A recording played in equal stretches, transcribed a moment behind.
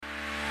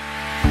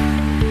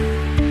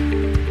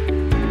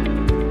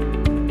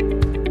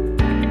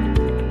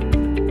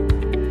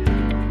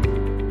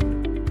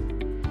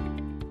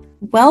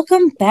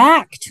Welcome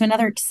back to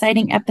another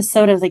exciting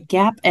episode of the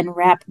Gap and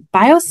Wrap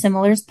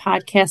Biosimilars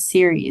podcast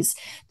series,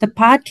 the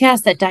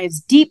podcast that dives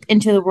deep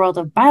into the world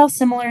of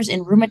biosimilars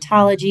in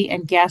rheumatology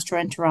and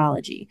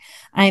gastroenterology.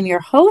 I am your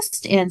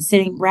host and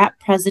sitting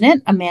wrap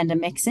president, Amanda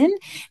Mixon,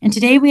 and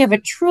today we have a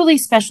truly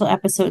special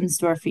episode in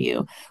store for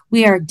you.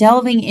 We are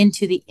delving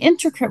into the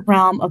intricate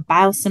realm of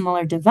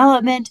biosimilar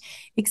development,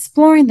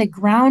 exploring the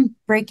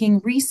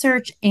groundbreaking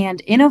research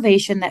and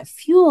innovation that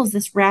fuels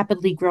this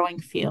rapidly growing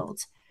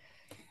field.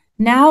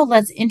 Now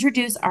let's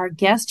introduce our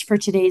guest for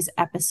today's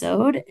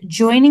episode.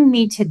 Joining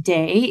me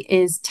today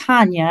is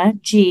Tanya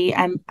G.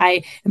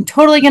 I am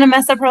totally going to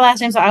mess up her last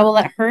name, so I will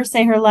let her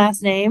say her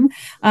last name.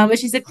 But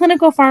she's a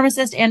clinical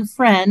pharmacist and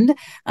friend.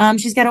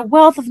 She's got a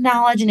wealth of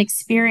knowledge and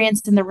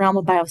experience in the realm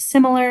of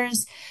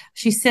biosimilars.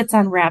 She sits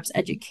on WRAP's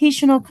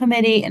educational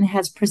committee and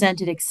has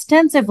presented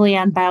extensively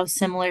on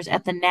biosimilars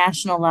at the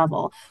national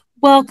level.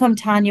 Welcome,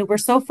 Tanya. We're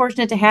so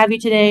fortunate to have you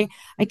today.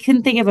 I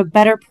couldn't think of a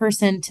better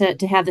person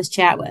to have this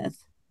chat with.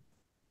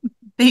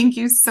 Thank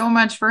you so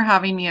much for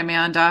having me,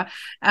 Amanda.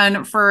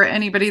 And for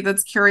anybody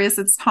that's curious,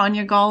 it's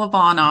Tanya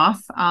Golovanov.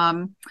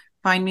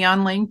 Find me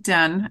on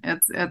LinkedIn.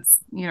 It's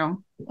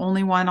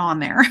only one on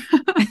there.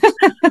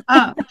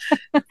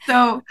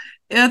 So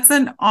it's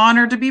an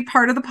honor to be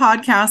part of the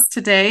podcast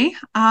today.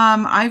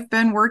 I've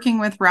been working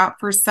with WRAP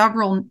for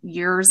several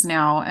years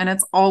now, and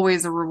it's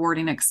always a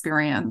rewarding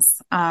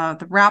experience.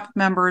 The WRAP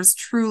members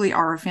truly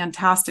are a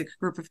fantastic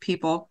group of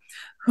people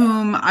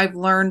whom I've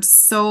learned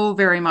so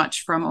very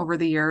much from over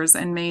the years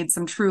and made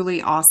some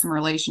truly awesome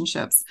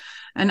relationships.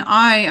 And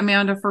I,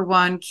 Amanda, for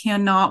one,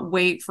 cannot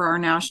wait for our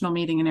national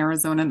meeting in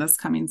Arizona this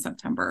coming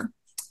September.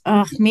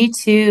 Me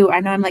too. I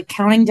know I'm like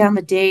counting down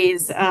the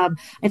days. I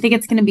think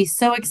it's going to be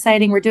so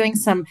exciting. We're doing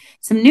some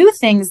new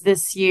things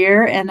this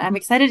year, and I'm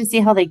excited to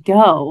see how they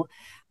go.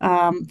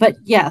 But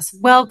yes,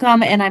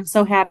 welcome, and I'm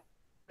so happy.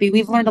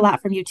 We've learned a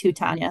lot from you too,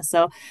 Tanya.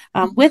 So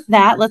with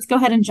that, let's go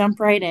ahead and jump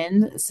right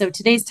in. So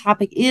today's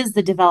topic is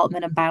the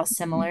development of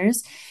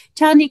biosimilars.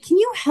 Tanya, can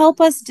you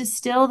help us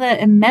distill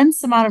the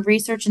immense amount of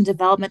research and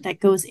development that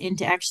goes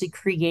into actually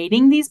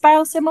creating these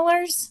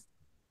biosimilars?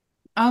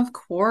 Of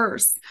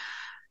course.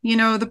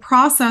 The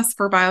process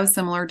for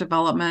biosimilar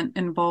development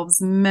involves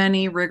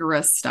many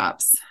rigorous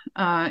steps.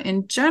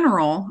 In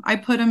general, I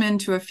put them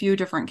into a few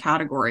different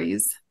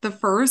categories. The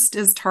first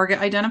is target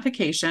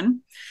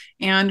identification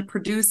and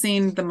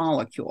producing the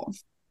molecule.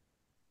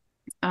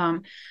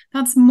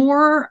 That's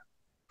more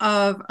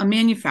of a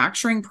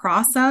manufacturing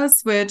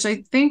process, which I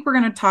think we're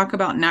going to talk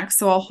about next,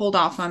 so I'll hold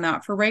off on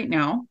that for right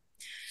now.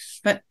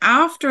 But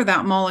after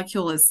that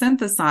molecule is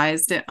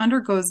synthesized, it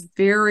undergoes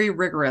very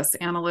rigorous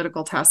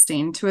analytical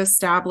testing to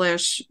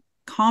establish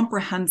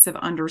comprehensive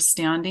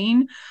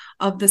understanding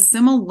of the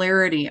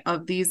similarity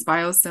of these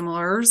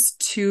biosimilars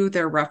to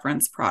their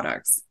reference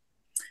products.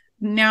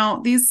 Now,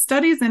 these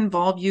studies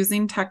involve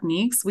using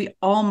techniques we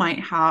all might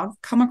have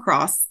come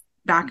across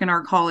back in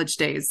our college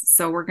days.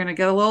 So we're going to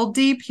get a little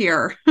deep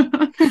here.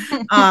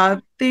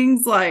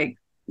 Things like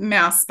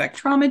mass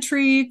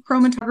spectrometry,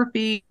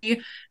 chromatography,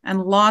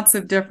 and lots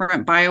of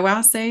different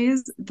bioassays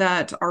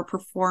that are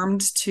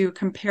performed to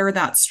compare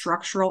that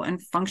structural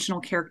and functional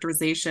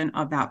characterization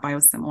of that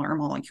biosimilar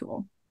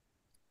molecule.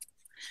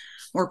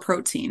 Or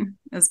protein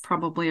is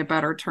probably a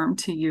better term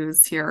to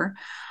use here.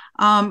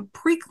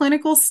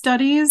 Preclinical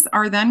studies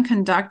are then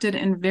conducted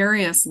in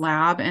various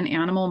lab and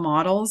animal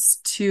models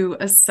to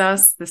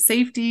assess the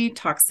safety,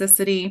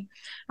 toxicity,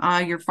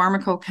 your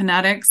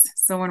pharmacokinetics.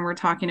 So when we're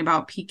talking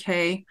about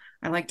PK,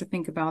 I like to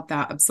think about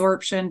that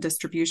absorption,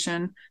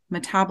 distribution,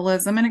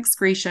 metabolism, and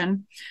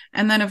excretion.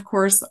 And then, of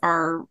course,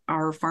 our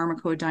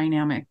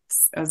pharmacodynamics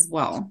as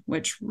well,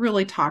 which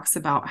really talks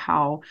about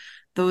how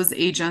those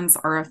agents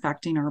are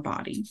affecting our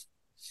body.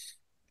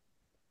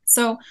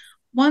 So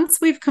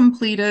once we've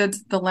completed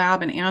the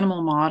lab and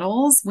animal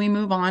models, we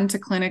move on to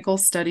clinical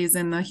studies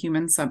in the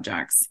human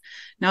subjects.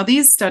 Now,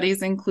 these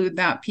studies include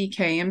that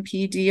PK and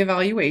PD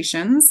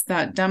evaluations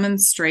that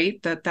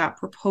demonstrate that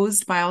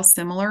proposed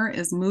biosimilar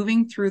is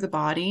moving through the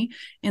body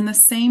in the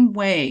same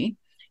way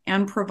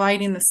and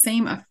providing the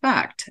same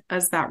effect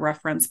as that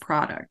reference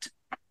product.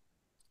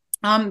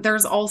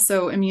 There's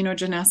also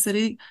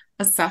immunogenicity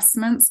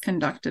assessments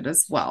conducted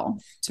as well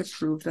to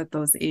prove that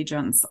those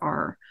agents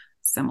are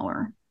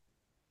similar.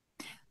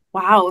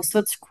 Wow, so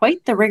it's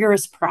quite the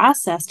rigorous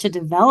process to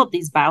develop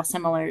these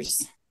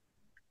biosimilars.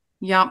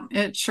 Yeah,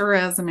 it sure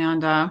is,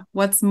 Amanda.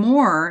 What's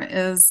more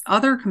is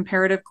other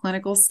comparative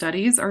clinical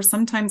studies are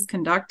sometimes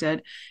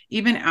conducted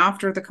even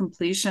after the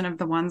completion of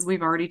the ones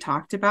we've already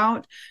talked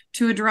about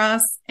to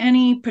address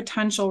any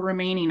potential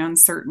remaining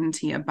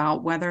uncertainty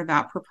about whether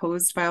that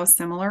proposed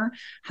biosimilar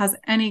has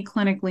any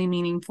clinically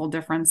meaningful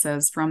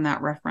differences from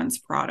that reference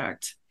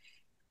product.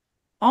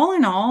 All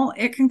in all,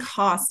 it can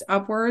cost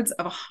upwards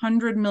of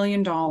 $100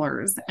 million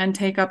and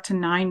take up to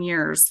 9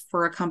 years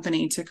for a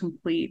company to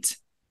complete,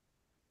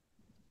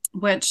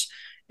 which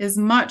is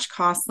much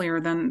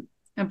costlier than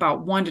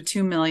about 1 to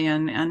 2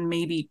 million and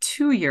maybe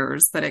 2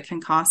 years that it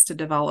can cost to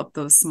develop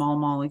those small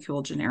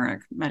molecule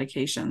generic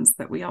medications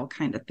that we all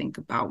kind of think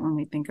about when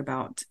we think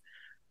about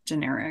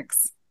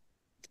generics.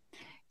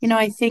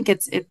 I think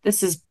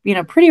this is,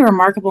 pretty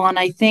remarkable. And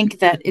I think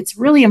that it's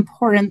really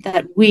important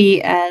that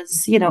we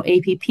as,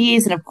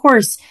 APPs and of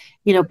course,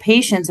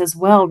 patients as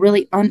well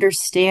really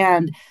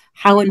understand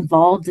how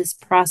involved this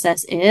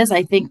process is.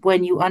 I think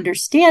when you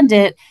understand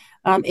it,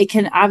 it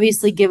can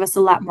obviously give us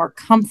a lot more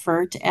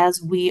comfort as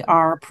we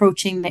are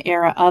approaching the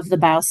era of the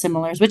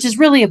biosimilars, which is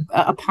really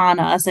upon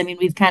us. I mean,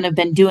 we've kind of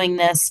been doing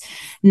this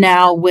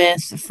now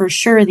with, for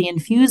sure, the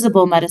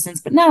infusible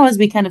medicines, but now as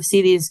we kind of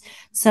see these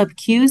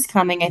sub-Qs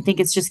coming, I think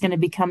it's just going to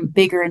become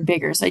bigger and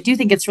bigger. So I do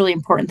think it's really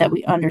important that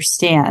we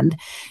understand,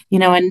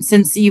 and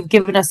since you've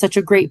given us such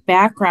a great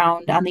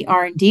background on the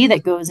R&D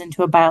that goes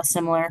into a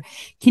biosimilar,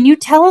 can you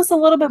tell us a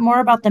little bit more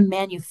about the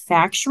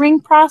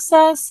manufacturing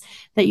process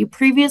that you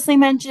previously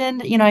mentioned?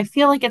 I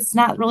feel like it's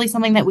not really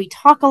something that we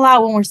talk a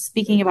lot when we're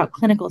speaking about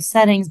clinical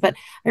settings, but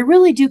I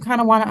really do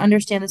kind of want to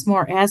understand this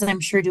more, as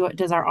I'm sure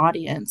does our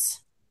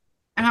audience.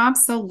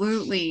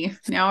 Absolutely.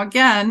 Now,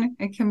 again,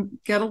 it can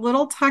get a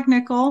little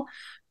technical,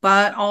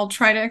 but I'll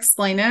try to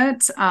explain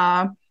it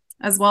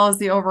as well as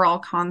the overall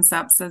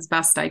concepts as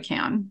best I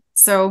can.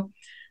 So,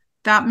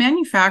 that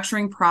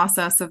manufacturing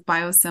process of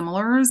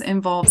biosimilars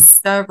involves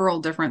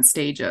several different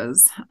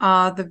stages.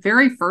 The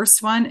very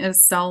first one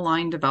is cell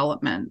line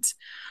development.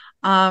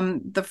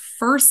 The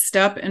first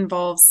step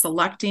involves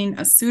selecting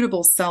a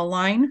suitable cell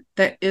line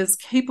that is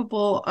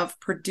capable of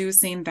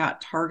producing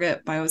that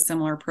target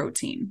biosimilar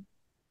protein.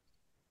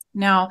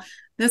 Now,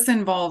 this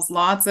involves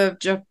lots of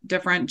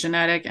different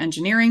genetic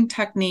engineering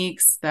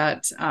techniques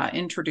that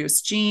introduce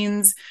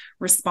genes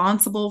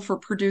responsible for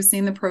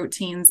producing the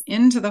proteins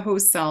into the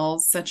host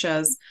cells, such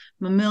as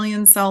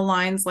mammalian cell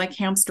lines like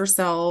hamster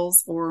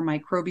cells or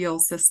microbial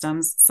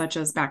systems such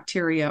as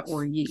bacteria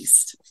or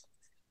yeast.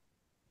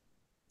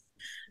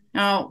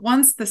 Now,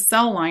 once the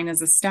cell line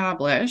is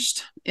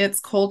established,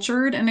 it's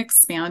cultured and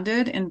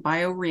expanded in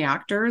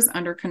bioreactors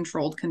under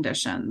controlled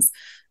conditions.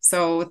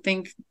 So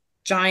think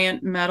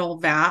giant metal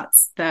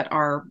vats that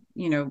are,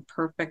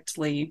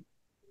 perfectly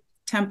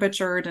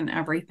temperatured and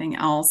everything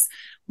else,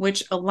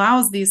 which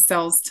allows these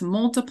cells to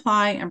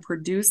multiply and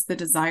produce the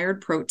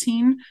desired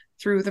protein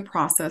through the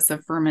process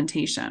of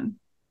fermentation.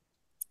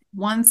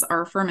 Once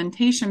our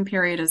fermentation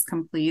period is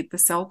complete, the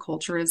cell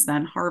culture is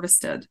then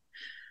harvested.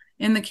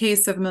 In the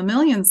case of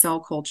mammalian cell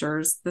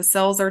cultures, the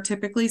cells are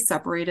typically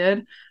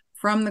separated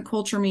from the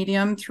culture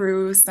medium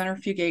through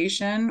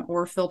centrifugation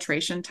or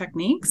filtration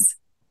techniques.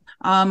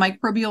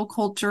 Microbial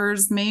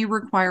cultures may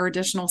require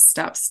additional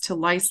steps to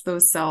lyse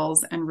those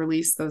cells and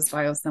release those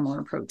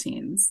biosimilar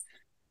proteins.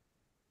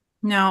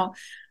 Now,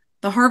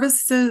 the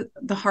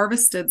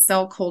harvested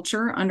cell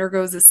culture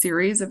undergoes a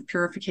series of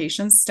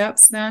purification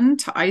steps then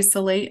to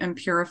isolate and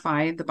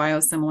purify the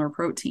biosimilar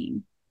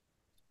protein.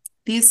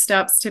 These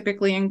steps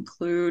typically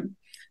include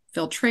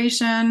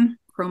filtration,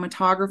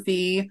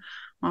 chromatography.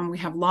 We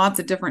have lots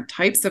of different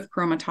types of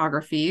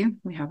chromatography.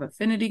 We have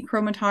affinity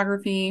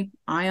chromatography,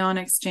 ion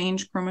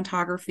exchange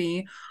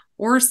chromatography,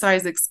 or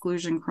size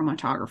exclusion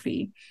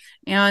chromatography.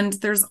 And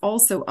there's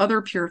also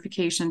other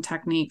purification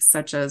techniques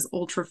such as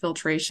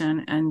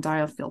ultrafiltration and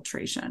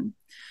diafiltration.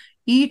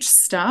 Each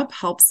step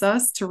helps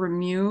us to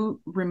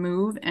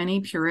remove any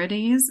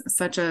impurities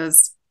such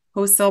as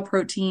host cell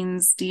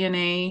proteins,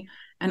 DNA,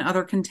 and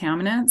other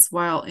contaminants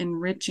while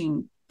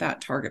enriching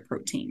that target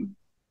protein.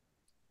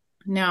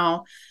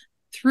 Now,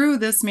 through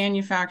this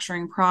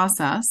manufacturing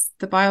process,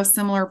 the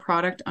biosimilar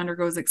product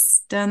undergoes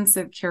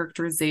extensive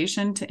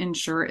characterization to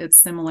ensure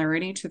its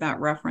similarity to that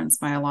reference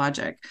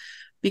biologic.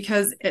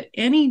 Because at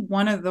any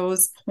one of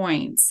those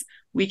points,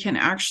 we can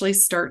actually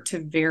start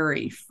to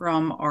vary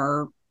from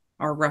our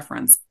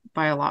reference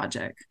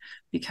biologic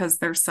because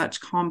they're such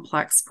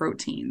complex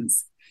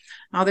proteins.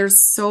 Now,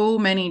 there's so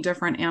many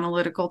different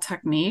analytical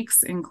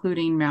techniques,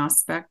 including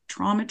mass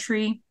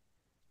spectrometry,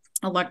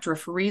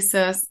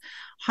 electrophoresis,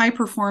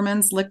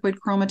 high-performance liquid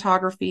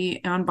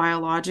chromatography, and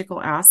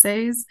biological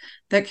assays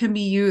that can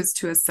be used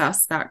to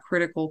assess that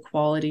critical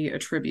quality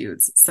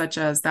attributes, such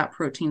as that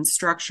protein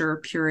structure,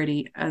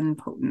 purity, and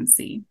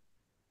potency.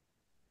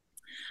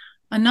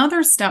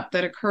 Another step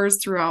that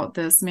occurs throughout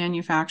this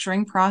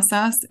manufacturing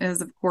process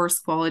is, of course,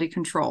 quality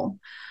control.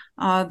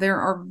 There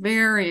are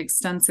very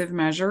extensive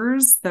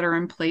measures that are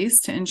in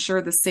place to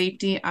ensure the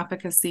safety,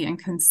 efficacy, and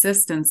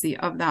consistency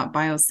of that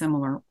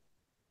biosimilar.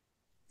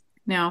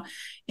 Now,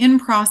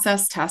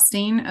 in-process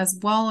testing as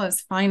well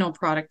as final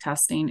product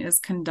testing is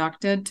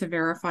conducted to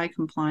verify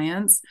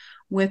compliance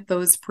with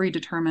those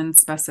predetermined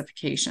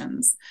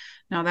specifications.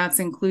 Now, that's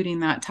including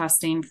that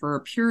testing for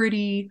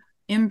purity,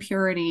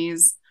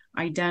 impurities,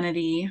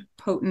 identity,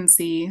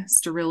 potency,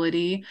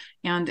 sterility,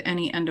 and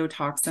any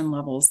endotoxin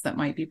levels that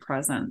might be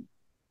present.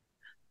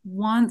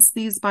 Once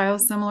these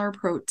biosimilar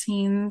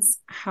proteins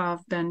have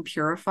been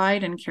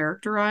purified and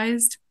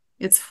characterized,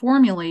 it's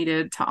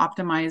formulated to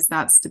optimize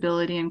that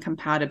stability and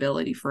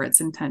compatibility for its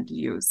intended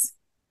use.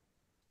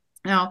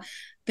 Now,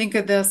 think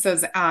of this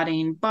as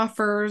adding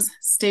buffers,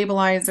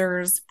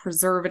 stabilizers,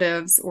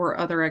 preservatives, or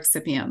other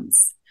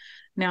excipients.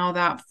 Now,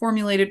 that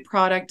formulated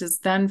product is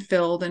then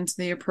filled into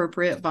the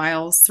appropriate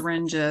vials,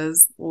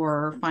 syringes,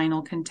 or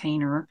final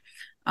container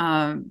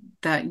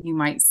that you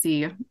might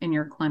see in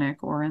your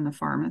clinic or in the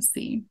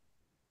pharmacy.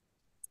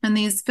 And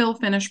these fill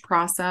finish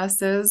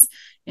processes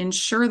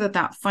ensure that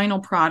that final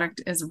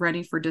product is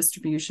ready for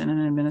distribution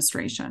and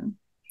administration.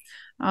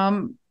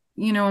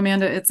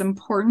 Amanda, it's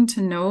important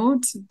to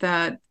note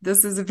that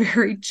this is a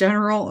very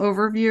general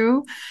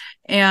overview,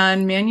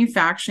 and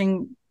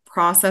manufacturing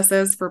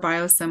processes for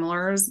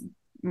biosimilars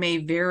may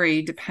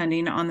vary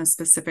depending on the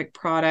specific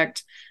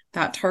product,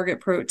 that target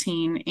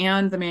protein,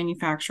 and the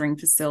manufacturing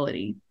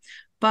facility.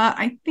 But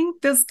I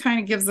think this kind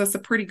of gives us a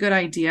pretty good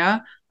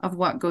idea of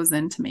what goes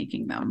into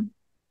making them.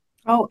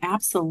 Oh,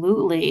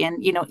 absolutely.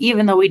 And,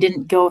 even though we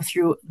didn't go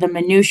through the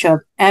minutia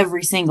of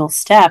every single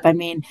step, I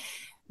mean,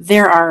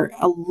 there are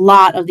a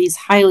lot of these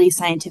highly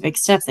scientific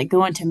steps that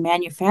go into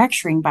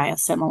manufacturing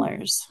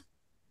biosimilars.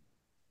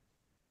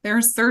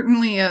 There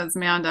certainly is,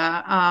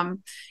 Amanda.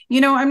 I'm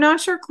not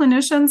sure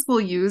clinicians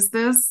will use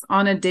this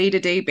on a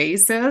day-to-day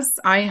basis.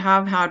 I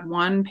have had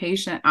one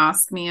patient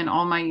ask me in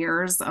all my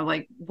years,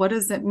 like, what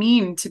does it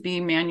mean to be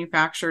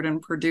manufactured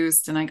and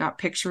produced? And I got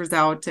pictures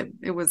out.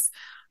 It was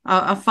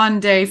a fun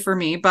day for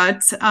me,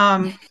 but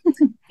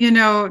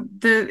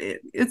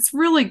it's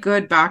really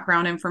good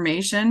background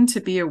information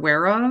to be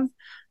aware of,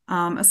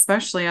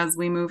 especially as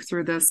we move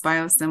through this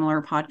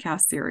biosimilar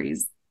podcast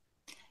series.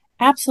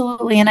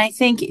 Absolutely. And I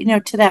think,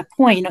 to that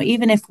point,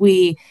 even if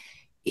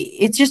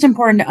it's just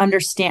important to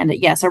understand it.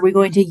 Yes. Are we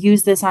going to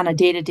use this on a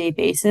day to day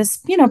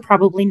basis?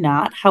 Probably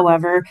not.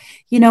 However,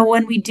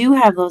 when we do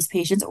have those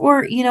patients,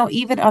 or,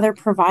 even other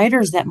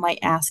providers that might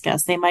ask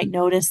us, they might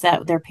notice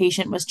that their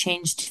patient was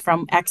changed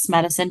from X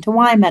medicine to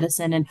Y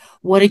medicine. And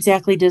what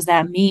exactly does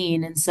that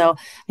mean? And so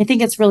I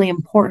think it's really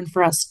important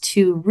for us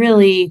to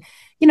really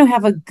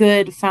have a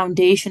good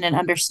foundation and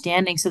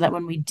understanding so that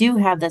when we do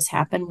have this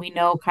happen, we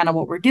know kind of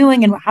what we're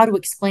doing and how to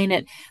explain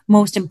it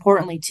most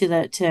importantly to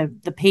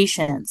the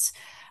patients.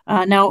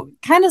 Now,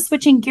 kind of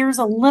switching gears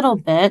a little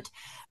bit,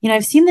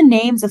 I've seen the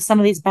names of some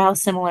of these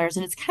biosimilars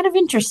and it's kind of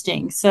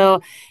interesting.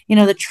 So,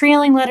 the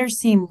trailing letters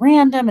seem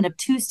random and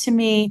obtuse to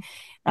me.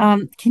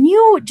 Can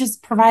you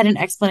just provide an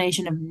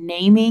explanation of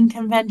naming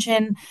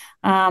convention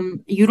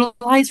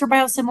utilized for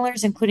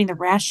biosimilars, including the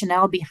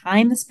rationale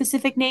behind the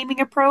specific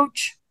naming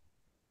approach?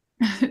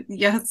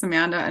 Yes,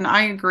 Amanda, and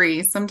I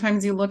agree.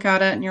 Sometimes you look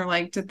at it and you're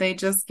like, did they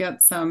just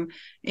get some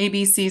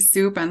ABC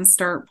soup and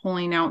start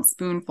pulling out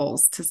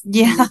spoonfuls to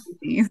Yeah, name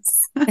these?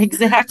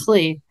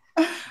 exactly.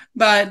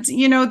 But,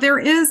 there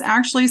is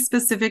actually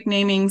specific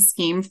naming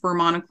scheme for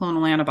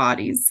monoclonal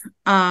antibodies.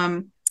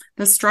 The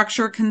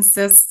structure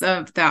consists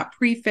of that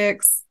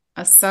prefix,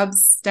 a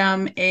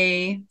substem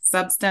A,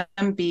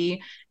 substem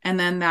B, and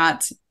then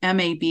that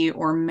MAB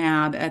or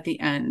MAB at the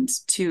end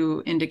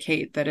to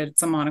indicate that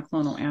it's a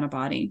monoclonal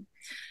antibody.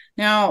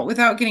 Now,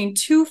 without getting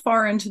too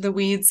far into the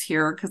weeds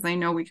here, because I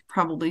know we could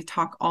probably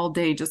talk all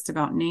day just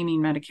about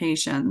naming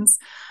medications,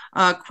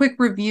 quick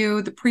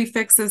review, the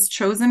prefix is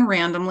chosen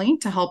randomly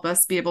to help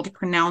us be able to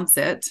pronounce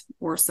it,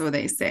 or so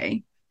they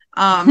say.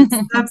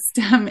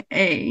 Substem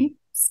A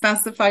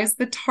specifies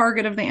the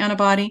target of the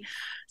antibody,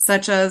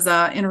 such as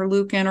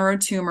interleukin or a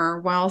tumor,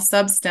 while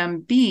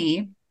substem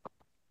B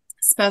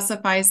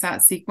specifies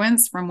that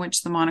sequence from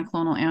which the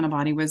monoclonal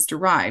antibody was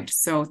derived.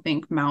 So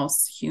think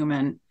mouse,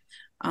 human.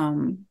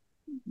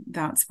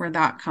 That's where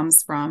that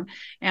comes from.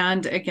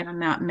 And again,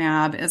 that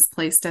MAB is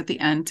placed at the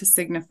end to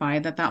signify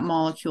that that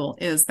molecule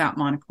is that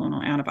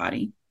monoclonal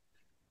antibody.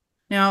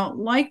 Now,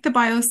 like the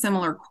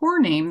biosimilar core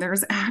name,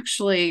 there's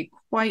actually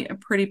quite a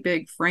pretty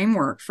big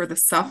framework for the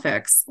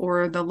suffix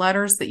or the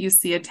letters that you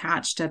see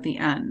attached at the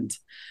end.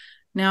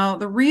 Now,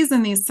 the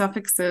reason these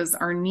suffixes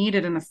are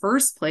needed in the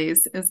first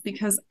place is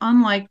because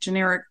unlike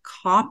generic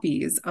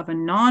copies of a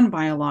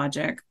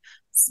non-biologic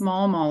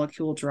small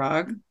molecule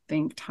drug,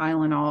 think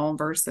Tylenol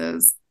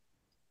versus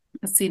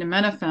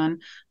acetaminophen,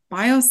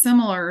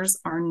 biosimilars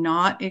are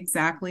not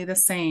exactly the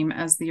same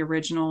as the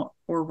original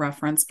or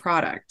reference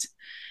product.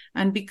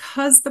 And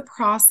because the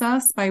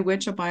process by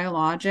which a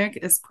biologic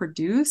is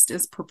produced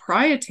is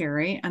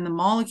proprietary and the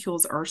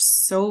molecules are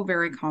so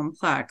very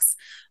complex,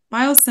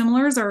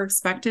 biosimilars are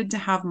expected to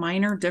have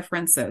minor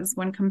differences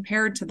when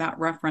compared to that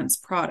reference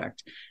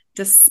product,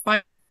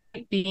 despite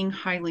being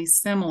highly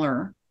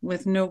similar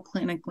with no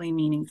clinically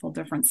meaningful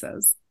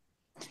differences.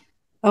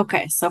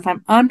 Okay, so if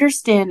I'm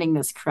understanding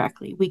this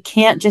correctly, we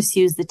can't just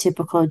use the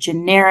typical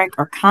generic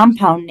or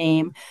compound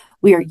name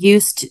we are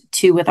used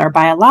to with our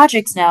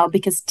biologics now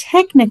because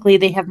technically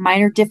they have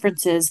minor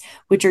differences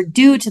which are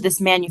due to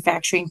this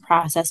manufacturing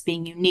process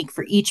being unique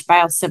for each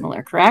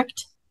biosimilar,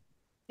 correct?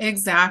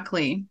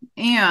 Exactly.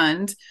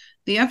 And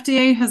the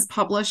FDA has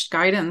published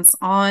guidance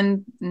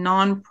on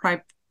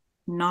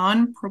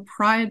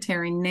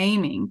non-proprietary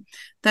naming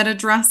that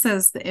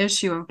addresses the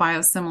issue of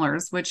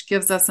biosimilars, which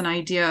gives us an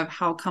idea of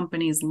how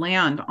companies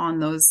land on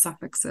those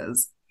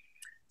suffixes.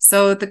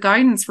 So the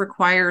guidance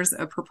requires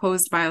a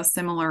proposed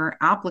biosimilar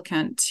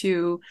applicant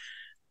to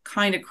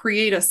kind of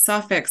create a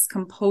suffix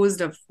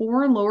composed of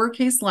 4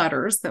 lowercase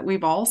letters that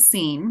we've all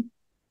seen,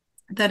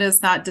 that is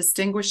that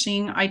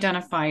distinguishing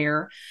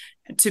identifier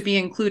to be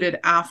included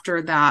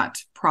after that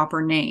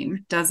proper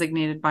name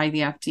designated by the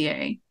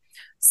FDA.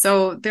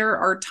 So there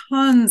are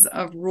tons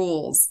of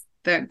rules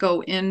that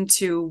go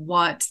into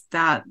what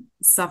that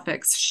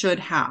suffix should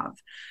have.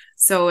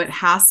 So it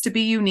has to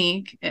be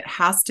unique. It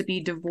has to be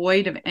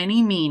devoid of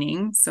any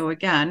meaning. So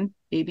again,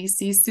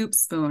 ABC soup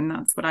spoon,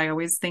 that's what I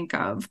always think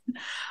of.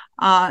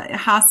 It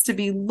has to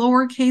be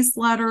lowercase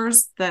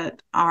letters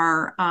that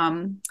are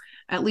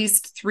at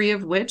least 3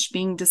 of which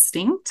being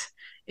distinct.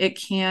 It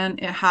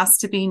has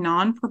to be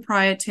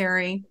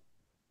non-proprietary.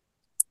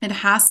 It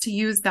has to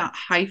use that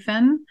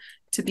hyphen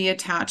to be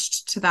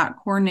attached to that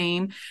core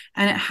name,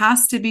 and it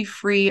has to be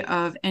free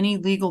of any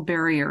legal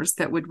barriers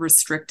that would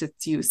restrict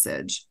its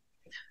usage.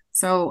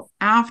 So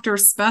after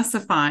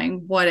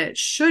specifying what it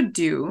should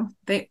do,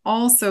 they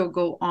also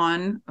go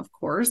on, of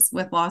course,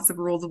 with lots of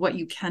rules of what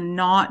you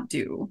cannot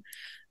do.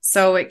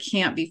 So it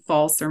can't be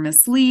false or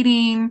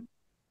misleading,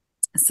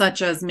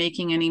 such as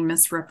making any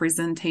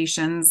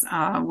misrepresentations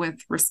with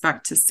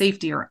respect to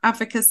safety or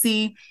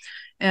efficacy.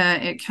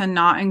 It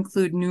cannot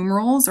include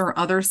numerals or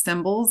other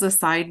symbols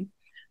aside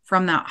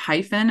from that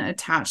hyphen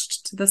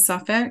attached to the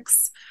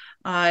suffix.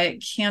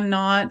 It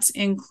cannot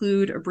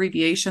include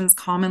abbreviations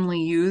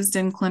commonly used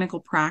in clinical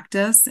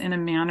practice in a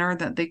manner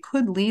that they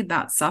could lead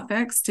that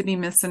suffix to be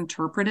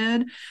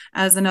misinterpreted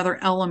as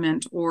another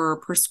element or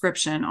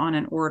prescription on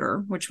an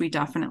order, which we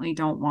definitely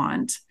don't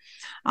want.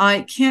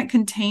 It can't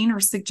contain or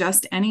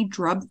suggest any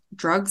drug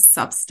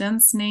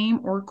substance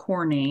name or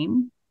core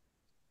name.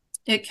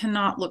 It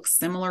cannot look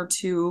similar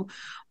to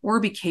or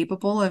be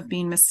capable of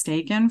being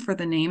mistaken for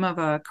the name of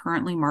a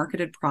currently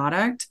marketed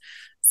product.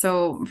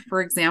 So,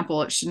 for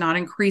example, it should not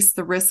increase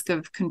the risk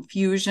of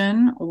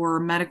confusion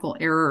or medical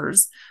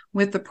errors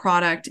with the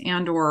product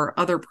and or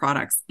other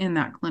products in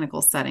that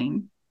clinical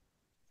setting.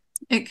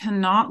 It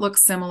cannot look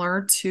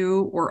similar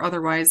to or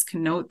otherwise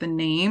connote the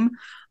name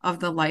of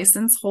the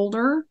license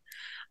holder.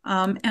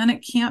 And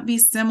it can't be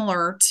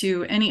similar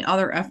to any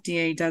other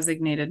FDA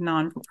designated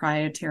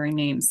non-proprietary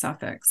name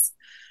suffix.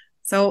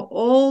 So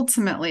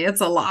ultimately,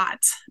 it's a lot.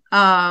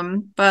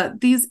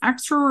 But these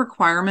extra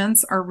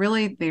requirements are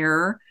really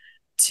there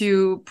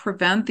to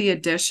prevent the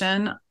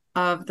addition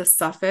of the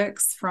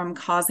suffix from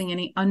causing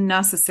any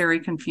unnecessary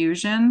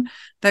confusion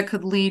that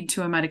could lead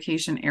to a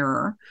medication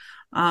error,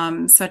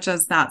 such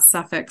as that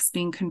suffix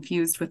being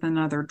confused with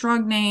another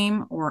drug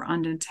name or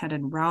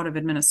unintended route of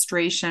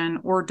administration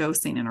or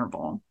dosing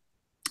interval.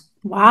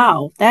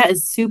 Wow, that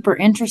is super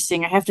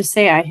interesting. I have to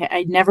say,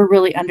 I never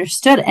really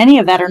understood any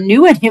of that or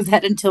knew any of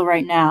that until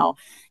right now.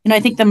 I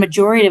think the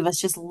majority of us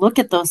just look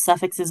at those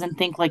suffixes and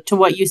think, like, to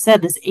what you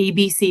said, this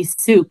ABC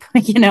soup,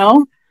 you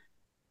know?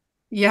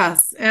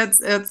 Yes,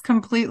 it's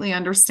completely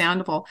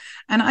understandable.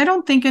 And I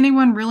don't think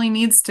anyone really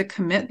needs to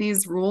commit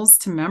these rules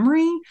to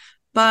memory.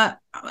 But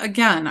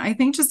again, I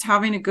think just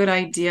having a good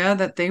idea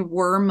that they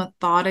were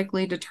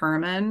methodically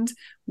determined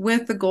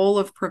with the goal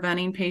of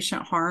preventing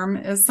patient harm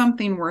is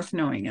something worth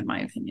knowing, in my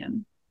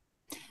opinion.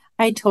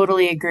 I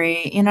totally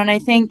agree. And I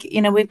think,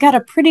 we've got a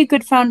pretty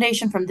good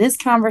foundation from this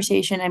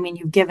conversation. I mean,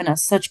 you've given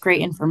us such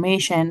great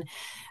information.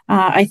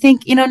 I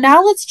think,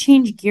 now let's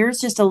change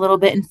gears just a little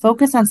bit and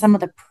focus on some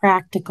of the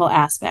practical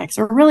aspects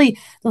or really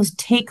those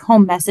take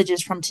home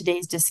messages from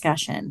today's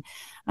discussion.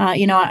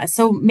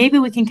 So maybe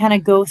we can kind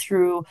of go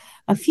through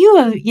a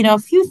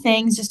few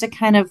things just to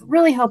kind of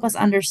really help us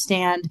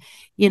understand,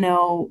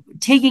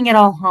 taking it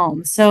all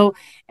home. So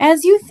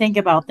as you think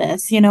about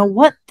this,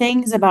 what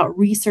things about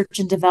research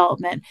and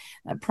development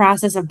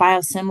process of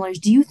biosimilars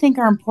do you think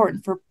are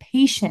important for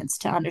patients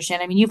to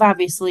understand? I mean, you've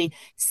obviously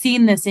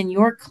seen this in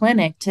your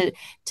clinic to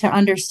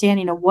understand,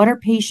 what are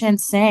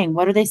patients saying?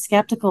 What are they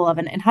skeptical of?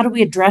 And how do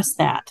we address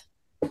that?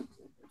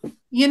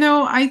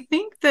 I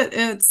think that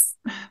it's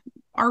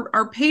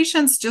our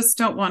patients just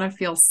don't want to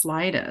feel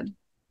slighted,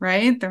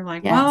 right? They're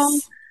like, well,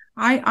 Yes.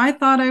 I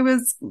thought I'm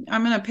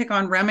going to pick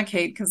on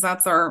Remicade because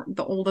that's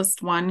the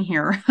oldest one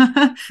here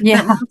that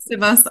Yeah. most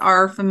of us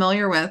are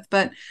familiar with.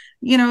 But,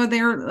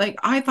 they're like,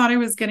 I thought I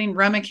was getting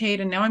Remicade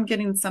and now I'm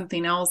getting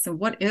something else. And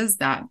what is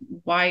that?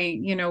 Why,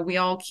 we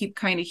all keep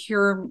kind of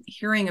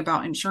hearing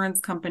about insurance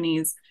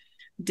companies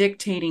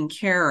dictating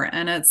care.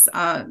 And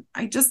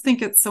I just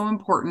think it's so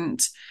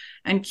important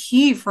and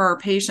key for our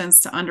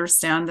patients to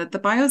understand that the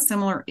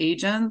biosimilar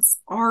agents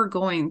are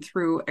going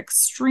through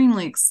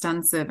extremely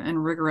extensive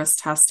and rigorous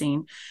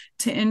testing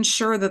to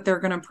ensure that they're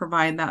going to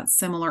provide that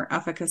similar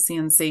efficacy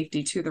and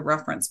safety to the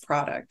reference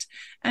product.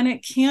 And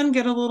it can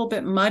get a little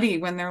bit muddy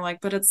when they're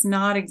like, but it's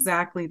not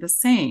exactly the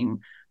same,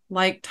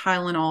 like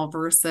Tylenol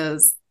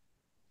versus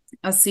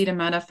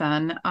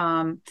acetaminophen.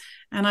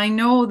 And I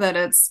know that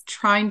it's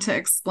trying to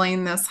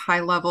explain this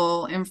high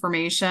level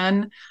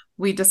information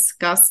we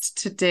discussed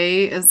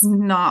today is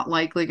not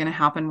likely going to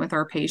happen with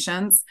our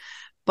patients.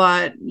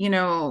 But,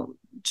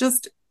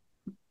 just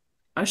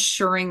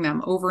assuring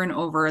them over and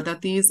over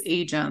that these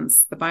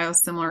agents, the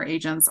biosimilar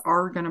agents,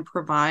 are going to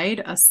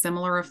provide a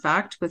similar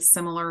effect with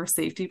similar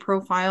safety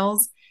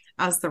profiles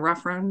as the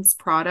reference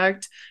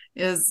product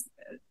is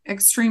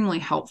extremely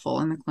helpful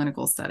in the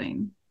clinical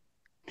setting.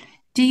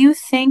 Do you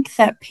think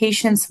that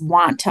patients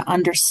want to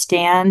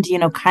understand,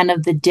 kind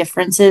of the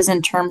differences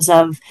in terms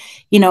of,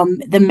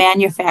 the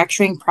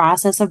manufacturing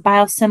process of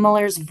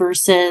biosimilars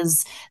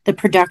versus the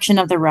production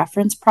of the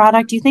reference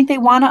product? Do you think they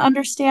want to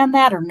understand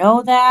that or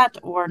know that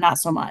or not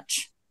so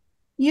much?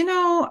 You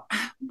know,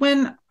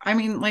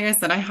 like I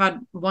said, I had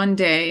one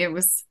day, it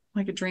was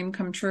like a dream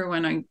come true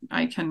when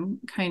I can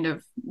kind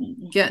of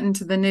get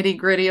into the nitty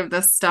gritty of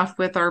this stuff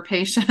with our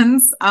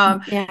patients. Yeah,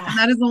 And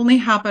that has only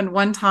happened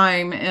one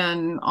time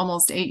in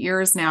almost 8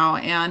 years now.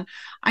 And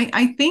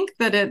I think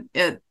that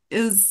it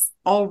is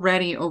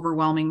already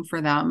overwhelming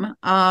for them.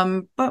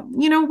 But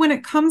when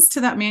it comes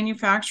to that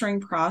manufacturing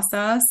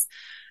process,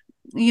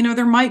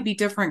 there might be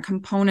different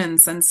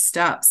components and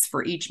steps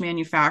for each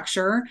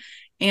manufacturer.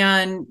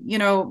 And,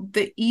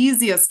 the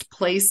easiest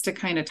place to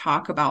kind of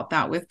talk about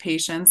that with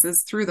patients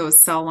is through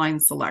those cell line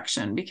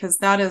selection, because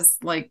that is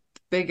like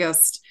the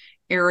biggest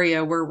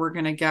area where we're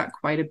going to get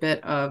quite a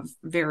bit of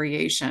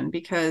variation.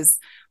 Because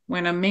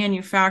when a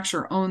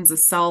manufacturer owns a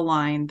cell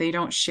line, they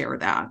don't share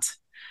that.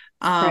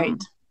 right. Um,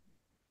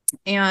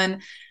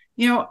 and,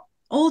 you know,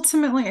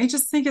 ultimately, I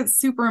just think it's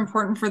super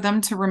important for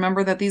them to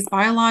remember that these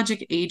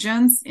biologic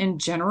agents in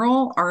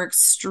general are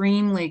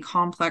extremely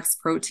complex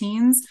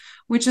proteins,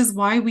 which is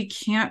why we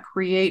can't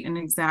create an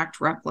exact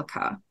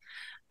replica.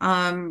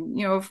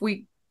 If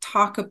we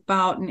talk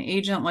about an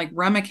agent like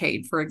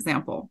Remicade, for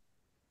example,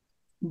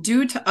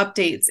 due to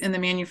updates in the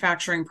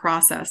manufacturing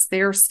process,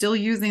 they are still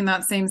using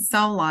that same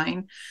cell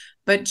line,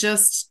 but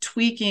just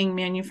tweaking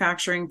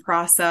manufacturing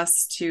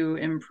process to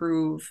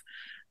improve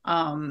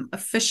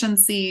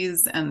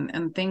efficiencies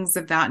and things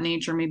of that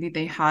nature. Maybe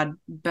they had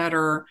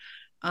better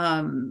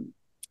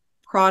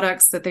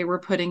products that they were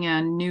putting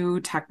in,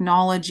 new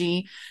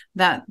technology,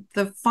 that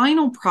the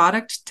final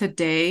product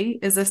today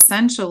is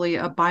essentially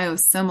a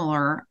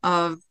biosimilar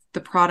of the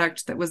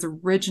product that was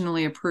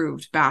originally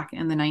approved back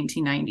in the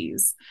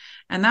 1990s.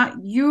 And that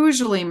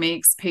usually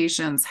makes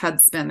patients head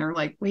spin. They're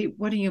like, wait,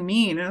 what do you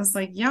mean? And it's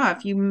like, yeah,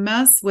 if you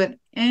mess with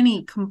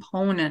any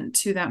component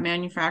to that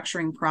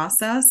manufacturing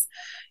process,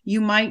 you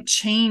might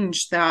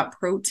change that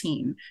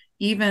protein,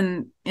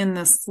 even in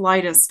the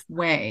slightest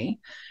way.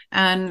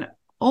 And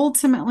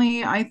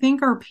ultimately, I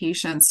think our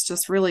patients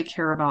just really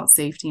care about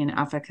safety and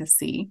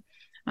efficacy.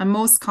 And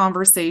most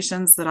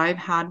conversations that I've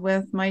had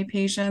with my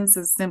patients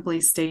is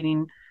simply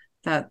stating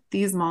that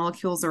these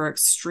molecules are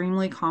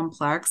extremely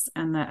complex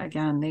and that,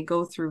 again, they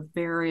go through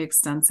very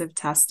extensive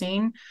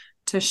testing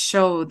to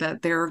show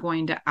that they're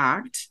going to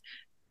act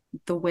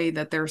the way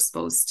that they're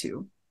supposed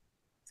to.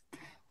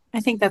 I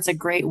think that's a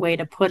great way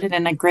to put it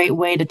and a great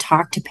way to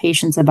talk to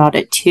patients about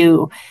it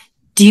too.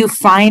 Do you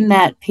find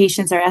that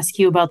patients are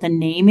asking you about the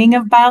naming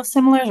of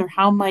biosimilars, or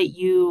how might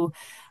you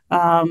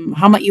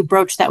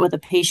broach that with a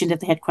patient if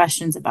they had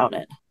questions about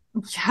it?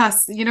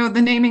 Yes,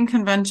 the naming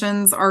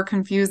conventions are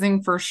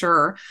confusing for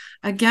sure.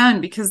 Again,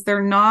 because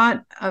they're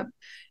not,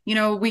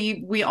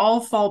 we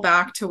all fall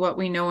back to what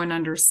we know and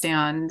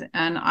understand.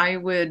 And I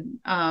would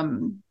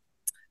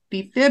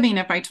be fibbing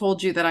if I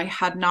told you that I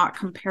had not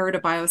compared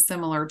a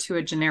biosimilar to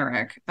a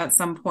generic at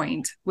some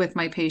point with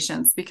my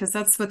patients, because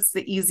that's what's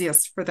the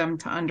easiest for them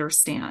to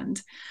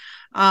understand.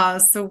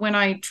 So when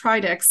I try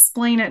to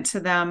explain it to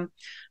them,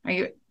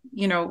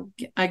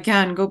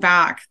 again, go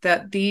back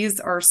that these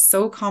are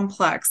so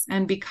complex.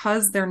 And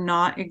because they're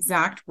not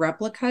exact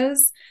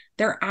replicas,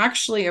 they're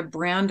actually a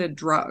branded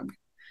drug.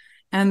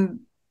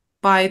 And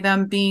by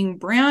them being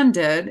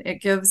branded,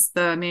 it gives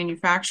the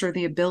manufacturer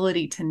the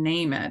ability to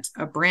name it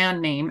a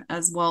brand name,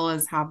 as well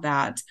as have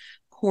that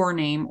core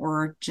name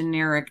or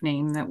generic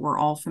name that we're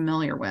all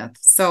familiar with.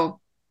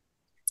 So,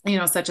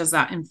 such as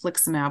that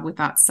infliximab with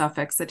that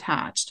suffix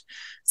attached.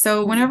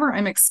 So whenever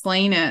I'm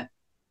explaining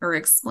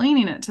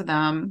it to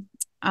them,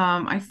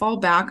 I fall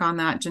back on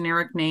that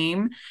generic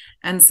name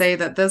and say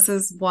that this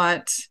is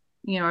what,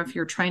 if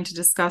you're trying to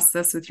discuss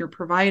this with your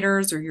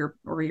providers or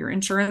your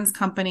insurance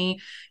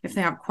company, if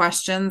they have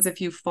questions,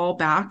 if you fall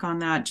back on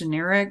that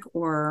generic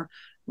or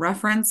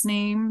reference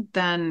name,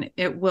 then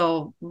it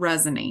will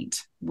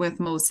resonate with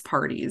most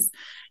parties.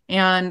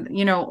 And,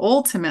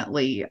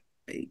 ultimately,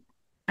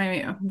 I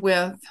mean,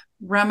 with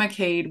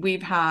Remicade,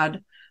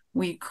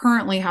 we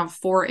currently have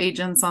 4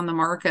 agents on the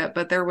market,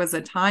 but there was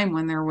a time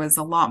when there was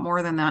a lot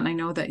more than that. And I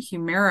know that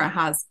Humira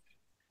has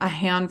a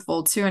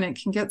handful too, and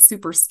it can get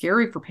super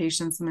scary for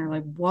patients. And they're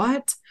like,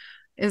 what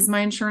is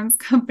my insurance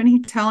company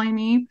telling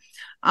me?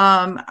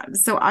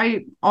 So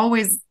I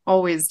always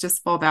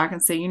just fall back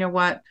and say, you know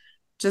what,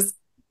 just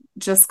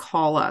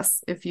call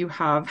us if you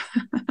have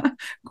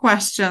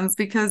questions,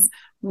 because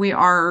we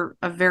are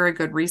a very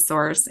good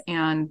resource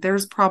and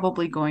there's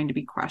probably going to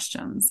be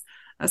questions,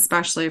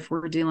 especially if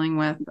we're dealing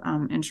with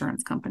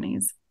insurance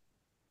companies.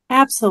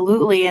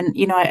 Absolutely. And,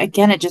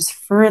 again, it just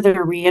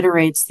further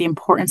reiterates the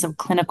importance of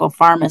clinical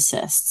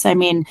pharmacists. I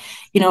mean,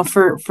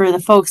 for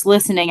the folks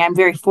listening, I'm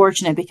very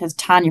fortunate because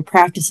Tanya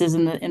practices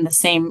in the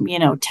same,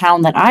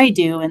 town that I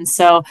do. And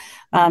so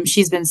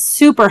she's been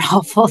super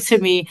helpful to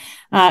me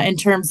in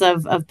terms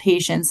of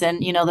patients.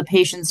 And, the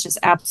patients just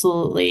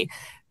absolutely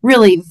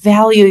really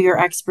value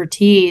your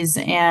expertise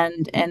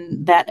and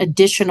that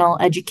additional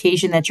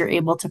education that you're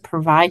able to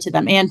provide to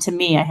them and to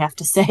me, I have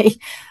to say.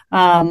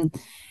 Um,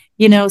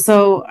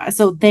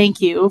 so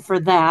thank you for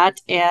that.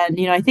 And,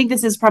 I think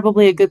this is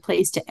probably a good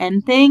place to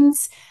end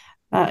things.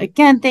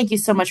 Again, thank you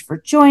so much for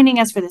joining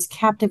us for this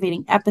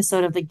captivating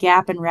episode of the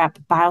Gap and Wrap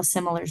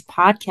Biosimilars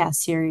podcast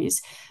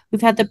series.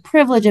 We've had the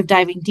privilege of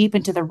diving deep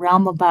into the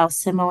realm of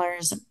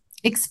biosimilars,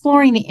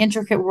 exploring the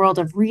intricate world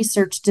of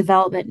research,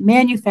 development,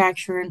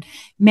 manufacturing,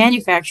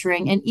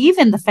 and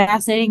even the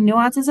fascinating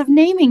nuances of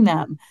naming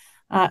them.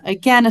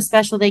 Again, a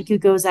special thank you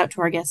goes out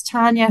to our guest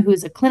Tanya,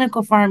 who's a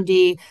clinical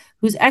PharmD,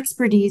 whose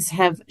expertise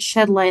have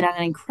shed light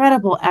on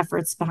incredible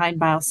efforts behind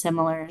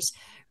biosimilars.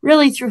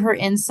 Really, through her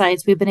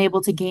insights, we've been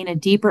able to gain a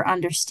deeper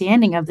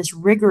understanding of this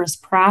rigorous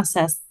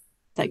process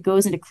that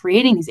goes into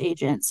creating these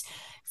agents,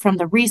 from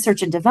the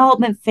research and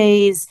development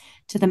phase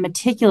to the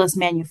meticulous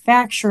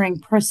manufacturing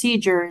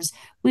procedures.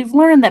 We've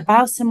learned that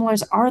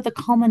biosimilars are the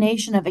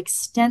culmination of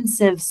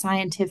extensive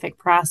scientific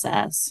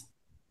process.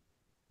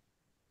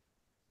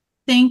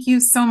 Thank you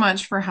so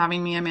much for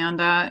having me,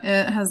 Amanda.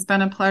 It has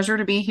been a pleasure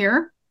to be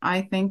here.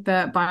 I think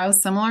that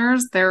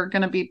biosimilars, they're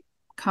going to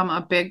become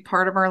a big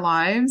part of our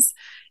lives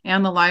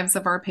and the lives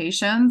of our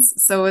patients.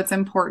 So it's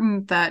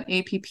important that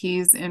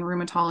APPs in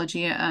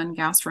rheumatology and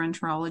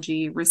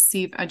gastroenterology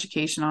receive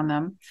education on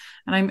them.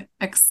 And I'm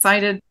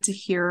excited to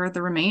hear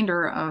the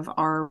remainder of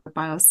our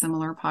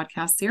biosimilar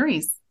podcast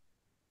series.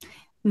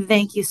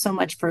 Thank you so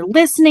much for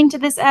listening to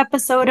this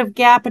episode of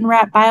Gap and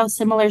Wrap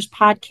Biosimilars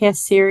podcast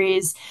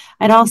series.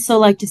 I'd also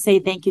like to say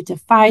thank you to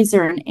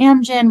Pfizer and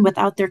Amgen.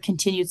 Without their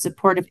continued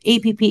support of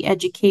APP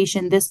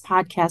education, this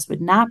podcast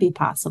would not be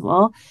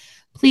possible.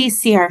 Please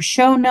see our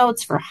show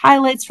notes for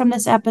highlights from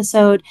this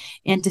episode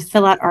and to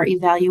fill out our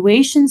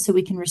evaluation so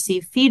we can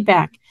receive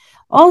feedback.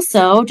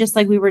 Also, just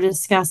like we were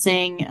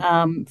discussing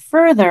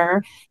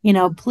further,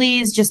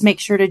 please just make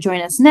sure to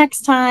join us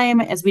next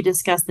time as we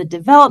discuss the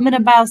development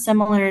of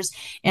biosimilars.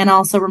 And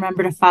also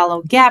remember to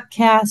follow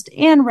Gapcast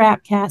and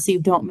Rapcast so you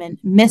don't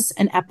miss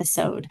an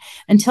episode.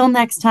 Until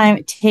next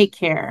time, take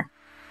care.